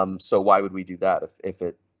 So why would we do that if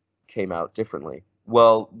it came out differently?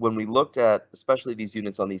 Well, when we looked at especially these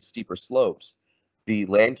units on these steeper slopes, the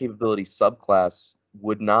land capability subclass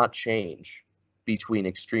would not change between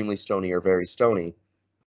extremely stony or very stony,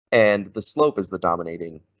 and the slope is the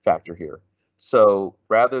dominating factor here. So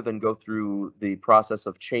rather than go through the process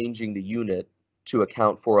of changing the unit to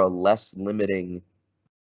account for a less limiting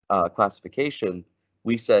classification,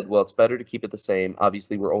 we said, well, it's better to keep it the same.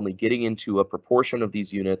 Obviously, we're only getting into a proportion of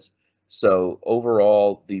these units. So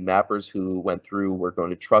overall, the mappers who went through were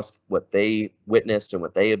going to trust what they witnessed and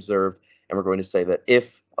what they observed. And we're going to say that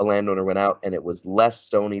if a landowner went out and it was less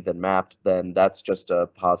stony than mapped, then that's just a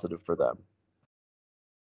positive for them.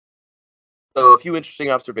 So a few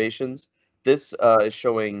interesting observations. This is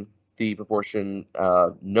showing the proportion,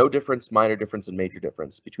 no difference, minor difference, and major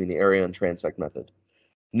difference between the area and transect method.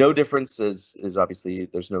 No difference is obviously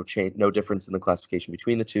there's no change, no difference in the classification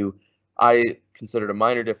between the two. I considered a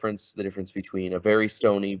minor difference the difference between a very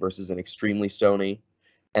stony versus an extremely stony,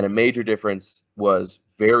 and a major difference was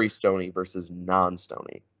very stony versus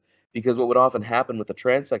non-stony. Because what would often happen with the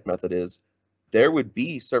transect method is there would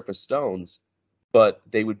be surface stones, but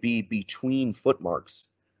they would be between footmarks,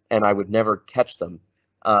 and I would never catch them.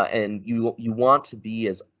 And you want to be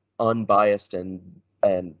as unbiased and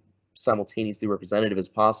simultaneously representative as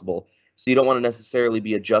possible. So you don't want to necessarily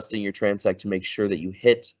be adjusting your transect to make sure that you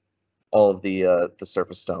hit all of the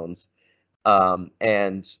surface stones.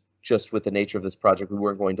 And just with the nature of this project, we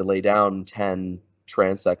weren't going to lay down 10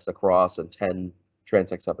 transects across and 10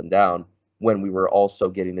 transects up and down when we were also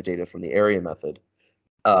getting the data from the area method.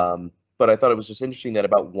 But I thought it was just interesting that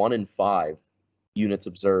about 1 in 5 units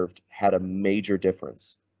observed had a major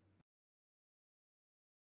difference.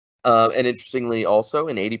 And interestingly also,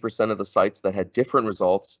 in 80% of the sites that had different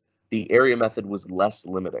results, the area method was less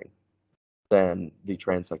limiting than the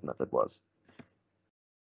transect method was.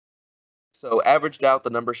 So averaged out, the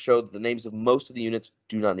numbers showed that the names of most of the units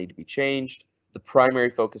do not need to be changed. The primary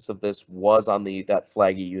focus of this was on that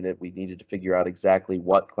flaggy unit. We needed to figure out exactly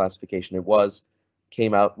what classification it was.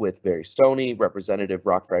 Came out with very stony, representative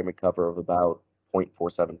rock fragment cover of about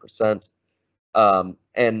 0.47%.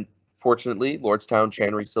 And fortunately, Lordstown,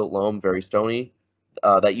 Channery, Silt Loam, very stony.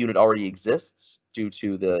 That unit already exists due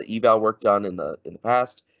to the eval work done in the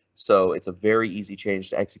past. So it's a very easy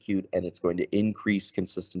change to execute, and it's going to increase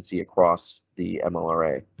consistency across the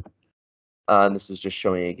MLRA. And this is just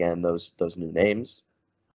showing again those new names.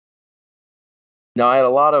 Now I had a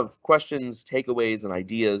lot of questions, takeaways, and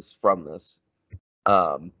ideas from this.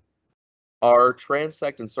 Are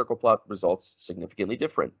transect and circle plot results significantly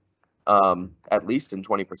different? At least in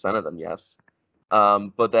 20% of them, yes.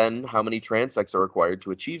 But then how many transects are required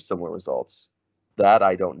to achieve similar results? That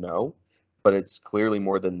I don't know, but it's clearly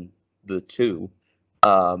more than the 2.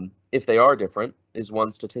 If they are different, is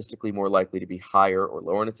one statistically more likely to be higher or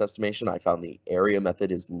lower in its estimation? I found the area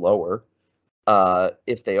method is lower.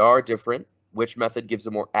 If they are different, which method gives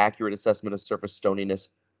a more accurate assessment of surface stoniness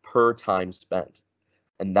per time spent?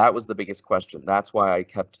 And that was the biggest question. That's why I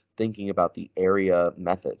kept thinking about the area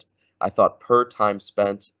method. I thought per time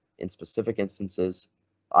spent in specific instances,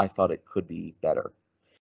 I thought it could be better.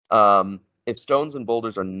 If stones and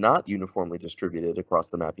boulders are not uniformly distributed across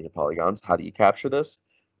the map unit polygons, how do you capture this?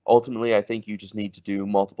 Ultimately, I think you just need to do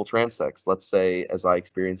multiple transects. Let's say, as I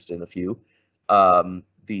experienced in a few,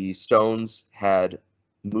 the stones had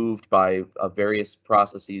moved by various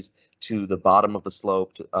processes to the bottom of the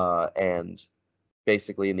slope, and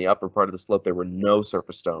basically in the upper part of the slope there were no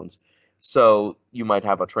surface stones. So you might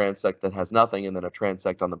have a transect that has nothing, and then a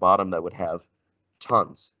transect on the bottom that would have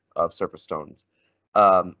tons of surface stones.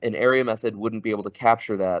 An area method wouldn't be able to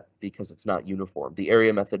capture that because it's not uniform. The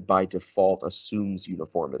area method by default assumes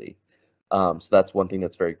uniformity. So that's one thing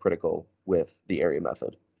that's very critical with the area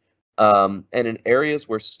method. And in areas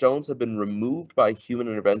where stones have been removed by human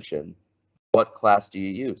intervention, what class do you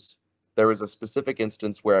use? There was a specific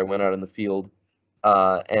instance where I went out in the field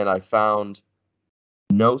and I found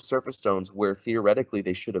no surface stones where theoretically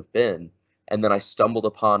they should have been. And then I stumbled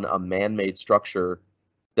upon a man-made structure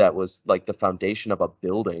that was like the foundation of a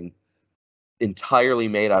building entirely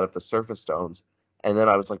made out of the surface stones. And then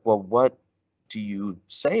I was like, well, what do you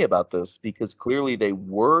say about this? Because clearly they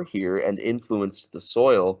were here and influenced the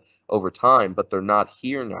soil over time, but they're not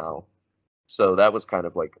here now. So that was kind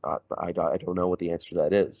of like, I don't know what the answer to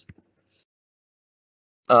that is.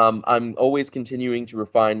 I'm always continuing to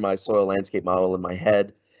refine my soil landscape model in my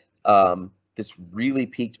head. This really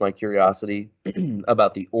piqued my curiosity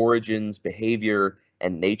about the origins, behavior,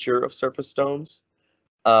 and nature of surface stones.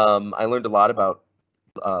 I learned a lot about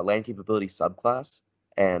land capability subclass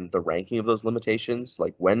and the ranking of those limitations.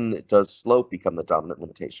 Like, when does slope become the dominant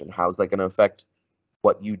limitation? How's that going to affect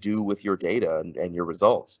what you do with your data and your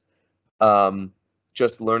results?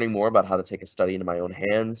 Just learning more about how to take a study into my own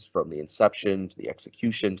hands, from the inception to the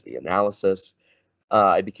execution to the analysis.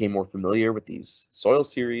 I became more familiar with these soil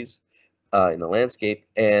series in the landscape,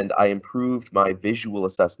 and I improved my visual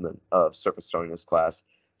assessment of surface stoniness class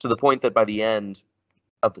to the point that by the end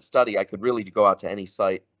of the study, I could really go out to any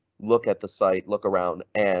site, look at the site, look around,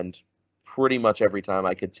 and pretty much every time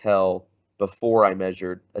I could tell before I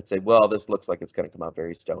measured, I'd say, well, this looks like it's going to come out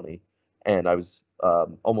very stony. And I was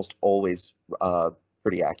almost always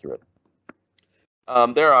pretty accurate.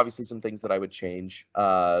 There are obviously some things that I would change.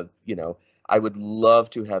 You know, I would love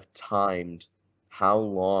to have timed how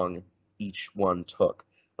long each one took.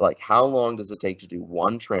 Like, how long does it take to do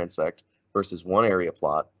one transect versus one area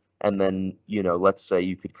plot? And then, you know, let's say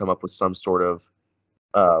you could come up with some sort of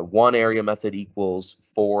one area method equals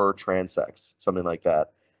 4 transects, something like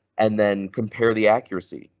that. And then compare the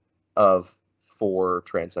accuracy of 4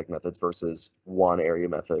 transect methods versus one area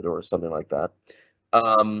method or something like that.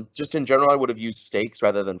 Just in general, I would have used stakes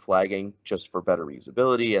rather than flagging, just for better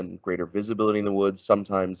reusability and greater visibility in the woods.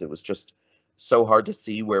 Sometimes it was just so hard to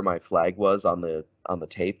see where my flag was on the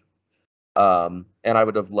tape. And I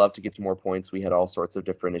would have loved to get some more points. We had all sorts of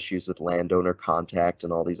different issues with landowner contact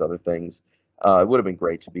and all these other things. It would have been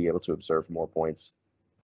great to be able to observe more points.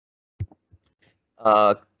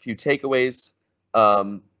 A few takeaways.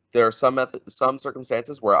 There are some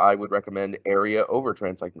circumstances where I would recommend area over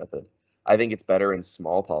transect method. I think it's better in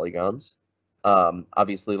small polygons.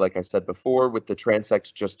 Obviously, like I said before, with the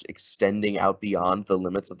transect just extending out beyond the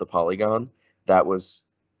limits of the polygon, that was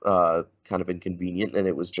kind of inconvenient, and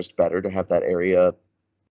it was just better to have that area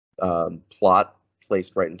plot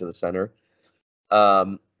placed right into the center.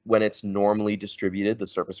 When it's normally distributed, the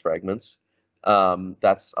surface fragments,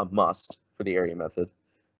 that's a must for the area method.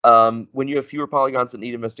 When you have fewer polygons that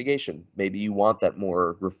need investigation, maybe you want that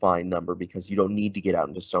more refined number because you don't need to get out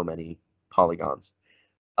into so many polygons.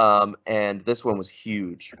 And this one was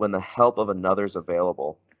huge. When the help of another's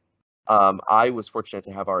available, I was fortunate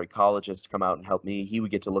to have our ecologist come out and help me. He would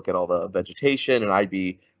get to look at all the vegetation, and I'd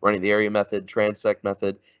be running the area method, transect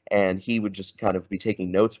method, and he would just kind of be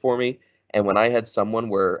taking notes for me. And when I had someone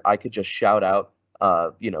where I could just shout out,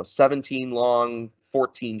 you know, 17 long,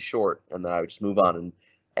 14 short, and then I would just move on,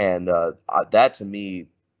 and that to me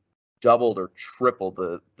doubled or tripled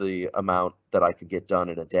the amount that I could get done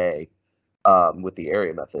in a day with the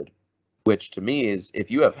area method, which to me is,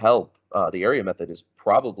 if you have help, the area method is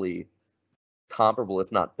probably comparable,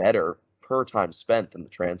 if not better, per time spent than the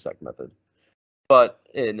transect method. But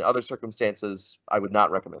in other circumstances, I would not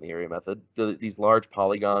recommend the area method. These large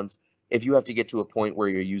polygons, if you have to get to a point where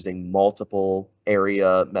you're using multiple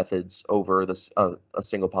area methods over this a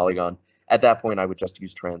single polygon, at that point I would just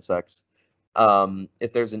use transects.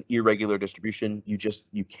 If there's an irregular distribution,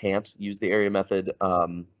 you can't use the area method.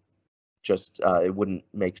 It wouldn't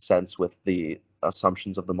make sense with the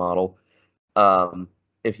assumptions of the model.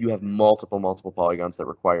 If you have multiple polygons that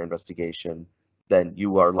require investigation, then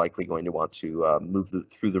you are likely going to want to move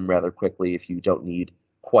through them rather quickly if you don't need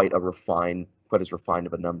quite as refined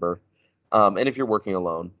of a number. And if you're working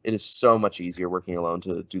alone, it is so much easier working alone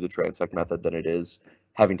to do the transect method than it is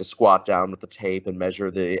having to squat down with the tape and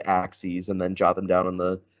measure the axes and then jot them down on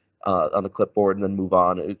the clipboard and then move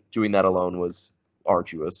on. Doing that alone was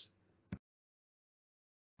arduous.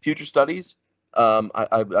 Future studies,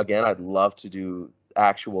 again, I'd love to do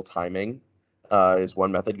actual timing. Is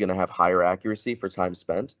one method going to have higher accuracy for time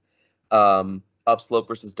spent? Upslope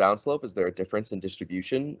versus downslope, is there a difference in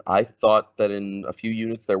distribution? I thought that in a few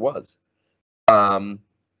units there was. I'm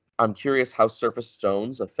curious how surface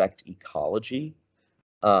stones affect ecology.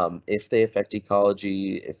 If they affect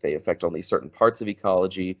ecology, if they affect only certain parts of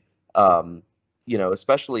ecology, you know,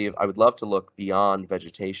 especially I would love to look beyond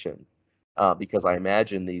vegetation, because I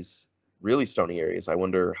imagine these really stony areas, I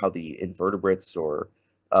wonder how the invertebrates or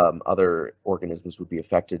other organisms would be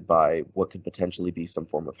affected by what could potentially be some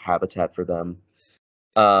form of habitat for them.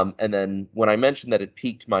 And then when I mentioned that it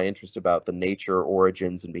piqued my interest about the nature,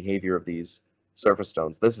 origins, and behavior of these surface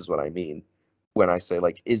stones, this is what I mean when I say,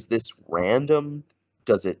 like, is this random?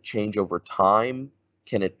 Does it change over time?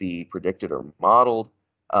 Can it be predicted or modeled?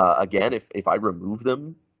 Again, if I remove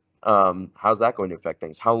them, how's that going to affect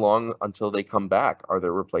things? How long until they come back? Are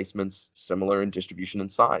there replacements similar in distribution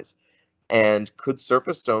and size? And could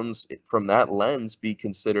surface stones from that lens be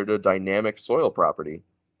considered a dynamic soil property?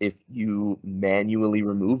 If you manually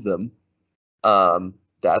remove them,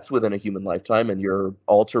 that's within a human lifetime and you're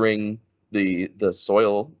altering the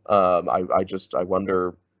soil. I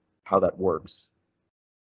wonder how that works.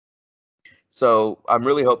 So I'm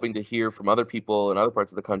really hoping to hear from other people in other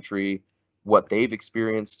parts of the country what they've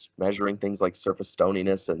experienced measuring things like surface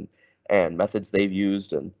stoniness and methods they've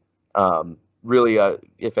used. And really,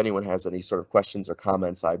 if anyone has any sort of questions or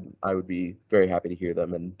comments, I would be very happy to hear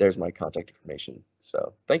them. And there's my contact information.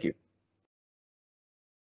 So thank you.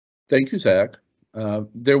 Thank you, Zach.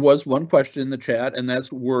 There was one question in the chat, and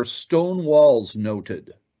that's, were stone walls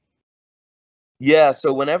noted? Yeah,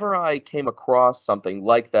 so whenever I came across something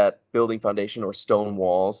like that building foundation or stone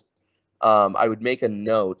walls, I would make a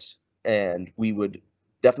note, and we would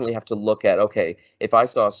definitely have to look at, okay, if I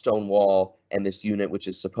saw a stone wall and this unit, which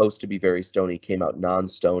is supposed to be very stony, came out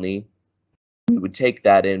non-stony, we would take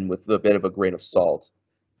that in with a bit of a grain of salt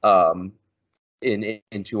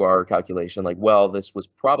into our calculation. Like, well, this was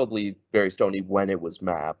probably very stony when it was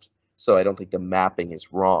mapped, so I don't think the mapping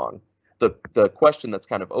is wrong. The question that's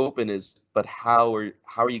kind of open is, but how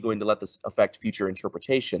are you going to let this affect future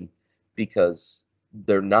interpretation? Because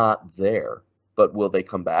they're not there. But will they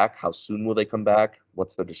come back? How soon will they come back?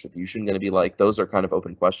 What's their distribution going to be like? Those are kind of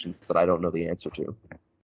open questions that I don't know the answer to.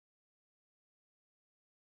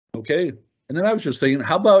 Okay. And then I was just thinking,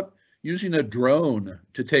 how about using a drone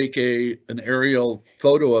to take an aerial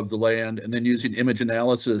photo of the land and then using image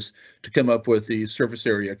analysis to come up with the surface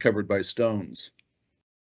area covered by stones?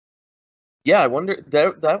 Yeah, I wonder,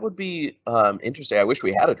 that would be interesting. I wish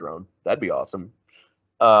we had a drone. That'd be awesome.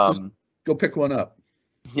 Just go pick one up.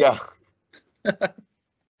 Yeah. Oh,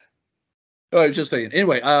 I was just saying.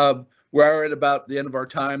 Anyway, we're at about the end of our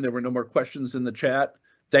time. There were no more questions in the chat.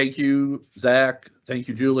 Thank you, Zach. Thank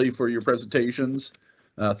you, Julie, for your presentations.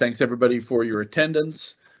 Thanks, everybody, for your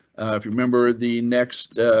attendance. If you remember, the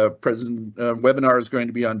next webinar is going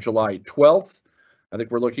to be on July 12th. I think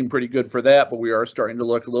we're looking pretty good for that, but we are starting to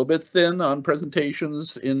look a little bit thin on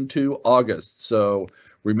presentations into August. So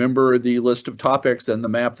remember the list of topics and the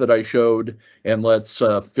map that I showed, and let's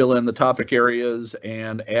fill in the topic areas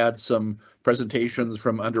and add some presentations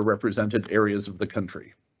from underrepresented areas of the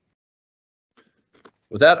country.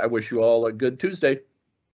 With that, I wish you all a good Tuesday.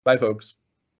 Bye, folks.